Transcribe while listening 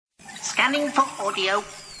Scanning for audio.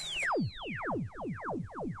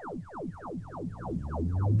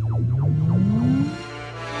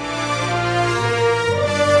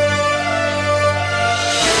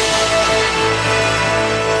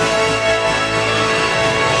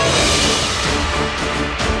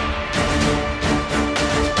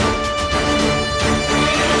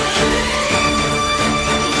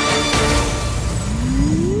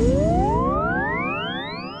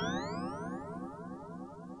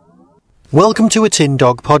 Welcome to a Tin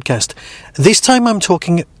Dog podcast. This time I'm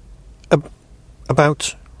talking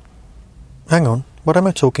about... Hang on, what am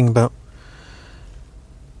I talking about?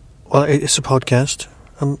 Well, it's a podcast.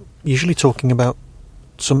 I'm usually talking about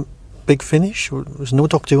some Big Finish. There's no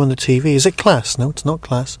Doctor Who on the TV. Is it Class? No, it's not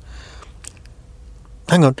Class.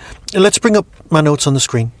 Hang on, let's bring up my notes on the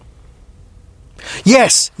screen.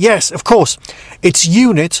 Yes, of course. It's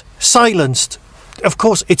Unit Silenced. Of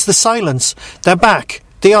course, it's the Silence. They're back.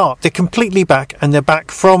 They're completely back, and they're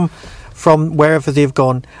back from wherever they've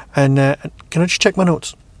gone. And can I just check my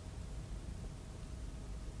notes?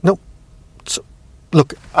 No. So,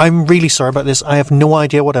 look, I'm really sorry about this. I have no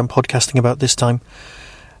idea what I'm podcasting about this time.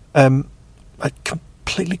 I'd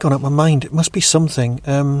completely gone out my mind. It must be something.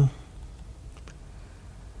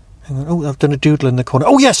 Hang on. Oh, I've done a doodle in the corner.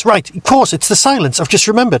 Oh, yes, right. Of course, it's the Silence. I've just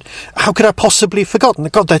remembered. How could I possibly have forgotten?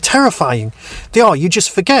 God, they're terrifying. They are. You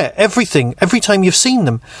just forget everything every time you've seen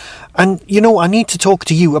them. And, you know, I need to talk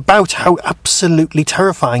to you about how absolutely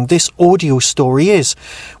terrifying this audio story is,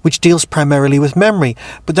 which deals primarily with memory.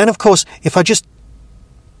 But then, of course, if I just...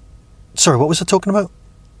 Sorry, what was I talking about?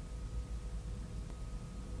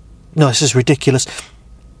 No, this is ridiculous.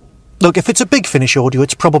 Look, if it's a Big Finish audio,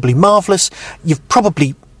 it's probably marvellous. You've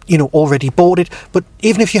probably... already bought it, but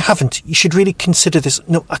even if you haven't, you should really consider this.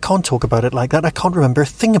 No, I can't talk about it like that. I can't remember a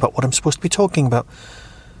thing about what I'm supposed to be talking about.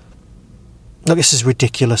 Look, this is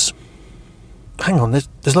ridiculous. Hang on,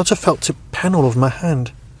 there's lots of felt tip pen all over my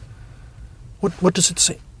hand. What does it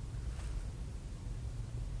say?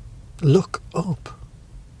 Look up.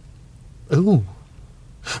 Ooh.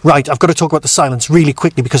 Right, I've got to talk about the Silence really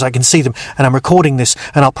quickly because I can see them and I'm recording this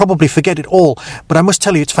and I'll probably forget it all, but I must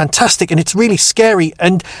tell you it's fantastic and it's really scary.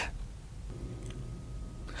 And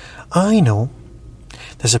I know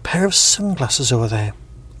there's a pair of sunglasses over there.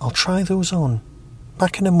 I'll try those on.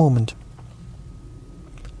 Back in a moment.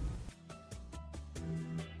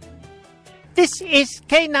 This is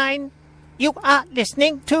K9. You are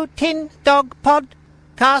listening to Tin Dog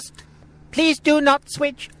Podcast. Please do not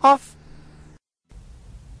switch off.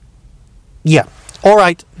 Yeah,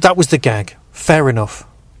 alright, that was the gag. Fair enough.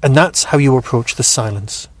 And that's how you approach the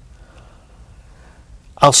Silence.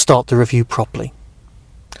 I'll start the review properly.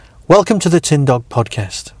 Welcome to the Tin Dog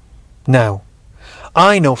Podcast. Now,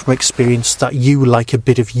 I know from experience that you like a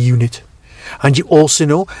bit of Unit. And you also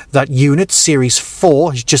know that Unit Series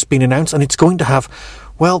 4 has just been announced and it's going to have,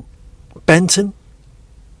 well, Benton,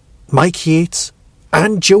 Mike Yates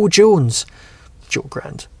and Joe Jones. Joe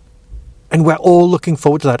Grant. And we're all looking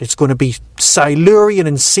forward to that. It's going to be Silurian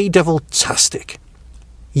and Sea Devil-tastic.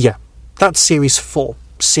 Yeah, that's Series 4.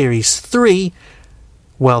 Series 3,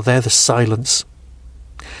 well, they're the Silence.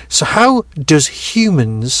 So how does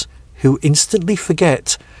humans who instantly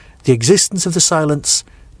forget the existence of the Silence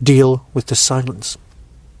deal with the Silence?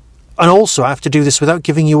 And also, I have to do this without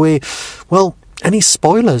giving you any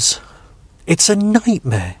spoilers. It's a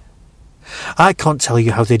nightmare. I can't tell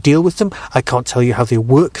you how they deal with them. I can't tell you how they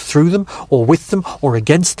work through them, or with them, or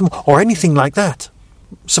against them, or anything like that.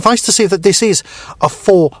 Suffice to say that this is a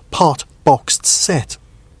 4-part boxed set,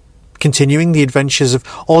 continuing the adventures of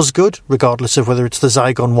Osgood, regardless of whether it's the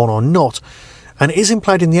Zygon one or not, and it is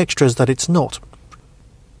implied in the extras that it's not.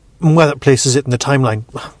 And where that places it in the timeline,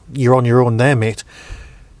 you're on your own there, mate.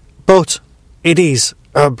 But it is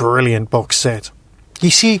a brilliant box set. You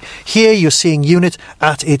see, here you're seeing Unit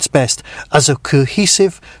at its best, as a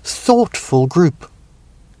cohesive, thoughtful group.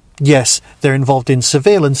 Yes, they're involved in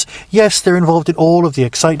surveillance. Yes, they're involved in all of the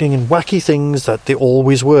exciting and wacky things that they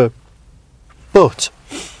always were. But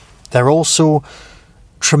they're also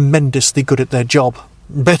tremendously good at their job,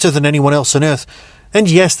 better than anyone else on Earth. And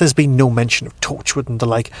yes, there's been no mention of Torchwood and the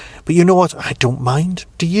like, but you know what? I don't mind.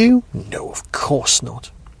 Do you? No, of course not.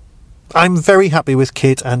 I'm very happy with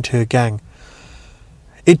Kate and her gang.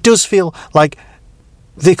 It does feel like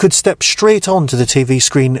they could step straight onto the TV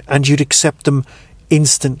screen and you'd accept them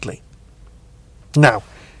instantly. Now,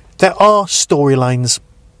 there are storylines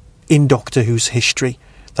in Doctor Who's history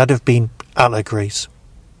that have been allegories.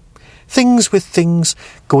 Things with things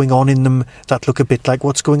going on in them that look a bit like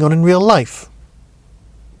what's going on in real life.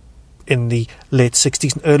 in the late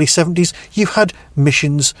 60s and early 70s, you had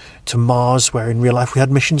missions to Mars, where in real life we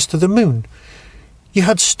had missions to the moon. You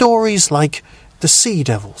had stories like the Sea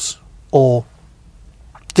Devils or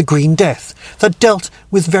the Green Death that dealt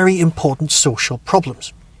with very important social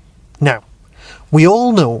problems. Now, we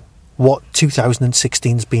all know what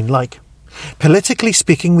 2016's been like. Politically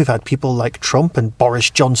speaking, we've had people like Trump and Boris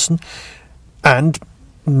Johnson and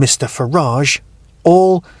Mr. Farage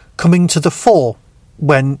all coming to the fore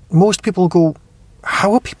when most people go,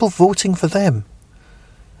 how are people voting for them?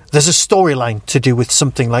 There's a storyline to do with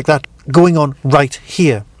something like that going on right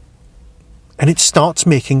here. And it starts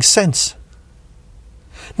making sense.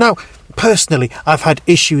 Now, personally, I've had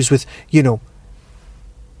issues with,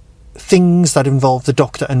 things that involve the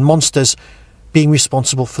Doctor and monsters being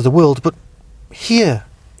responsible for the world, but here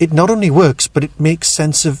it not only works, but it makes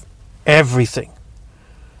sense of everything.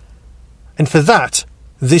 And for that,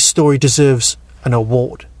 this story deserves an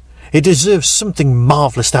award. It deserves something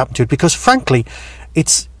marvellous to happen to it, because frankly,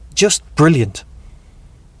 it's just brilliant.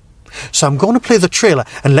 So I'm going to play the trailer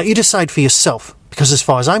and let you decide for yourself, because as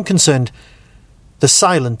far as I'm concerned, the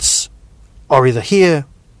Silents are either here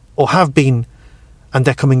or have been, and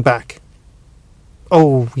they're coming back.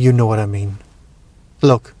 Oh, you know what I mean.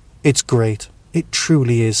 Look, it's great. It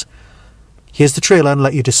truly is. Here's the trailer and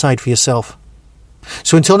let you decide for yourself.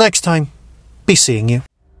 So until next time, be seeing you.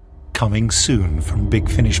 Coming soon from Big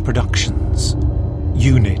Finish Productions.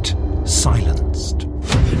 Unit Silenced.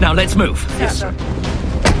 Now let's move. Yes, sir.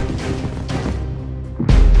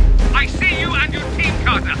 I see you and your team,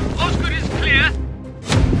 Carter. Osgood is clear.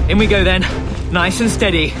 In we go then. Nice and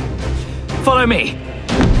steady. Follow me.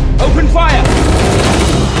 Open fire!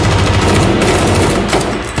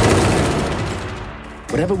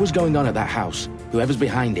 Whatever was going on at that house, whoever's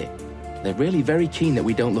behind it, they're really very keen that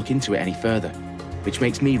we don't look into it any further, which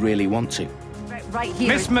makes me really want to. Right here.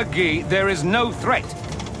 Miss McGee, there is no threat.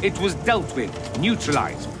 It was dealt with,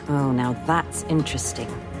 neutralized. Oh, now that's interesting.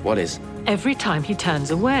 What is? Every time he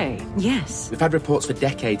turns away. Yes. We've had reports for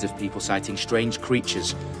decades of people sighting strange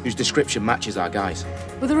creatures whose description matches our guys.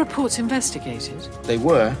 Were the reports investigated? They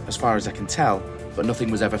were, as far as I can tell, but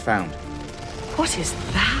nothing was ever found. What is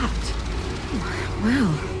that?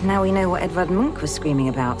 Well, now we know what Edvard Munch was screaming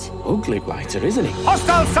about. Ugly blighter, isn't he?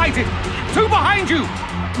 Hostile sighted! Two behind you!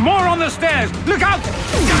 More on the stairs! Look out!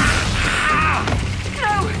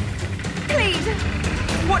 No! Please!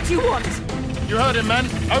 What do you want? You heard him, man.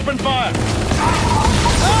 Open fire!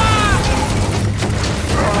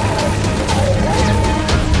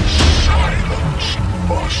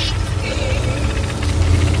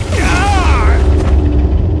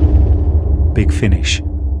 Big Finish.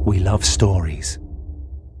 We love stories.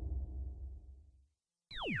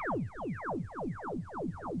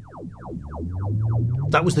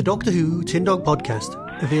 That was the Doctor Who Tin Dog podcast,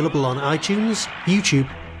 available on iTunes, YouTube,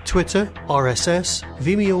 Twitter, RSS,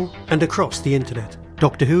 Vimeo, and across the internet.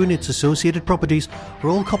 Doctor Who and its associated properties are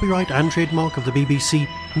all copyright and trademark of the BBC.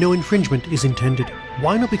 No infringement is intended.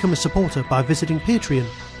 Why not become a supporter by visiting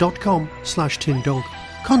patreon.com/tindog.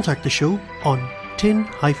 Contact the show on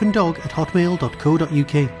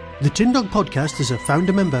tin-dog@hotmail.co.uk. The Tin Dog podcast is a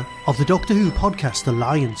founder member of the Doctor Who Podcast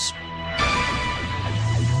Alliance.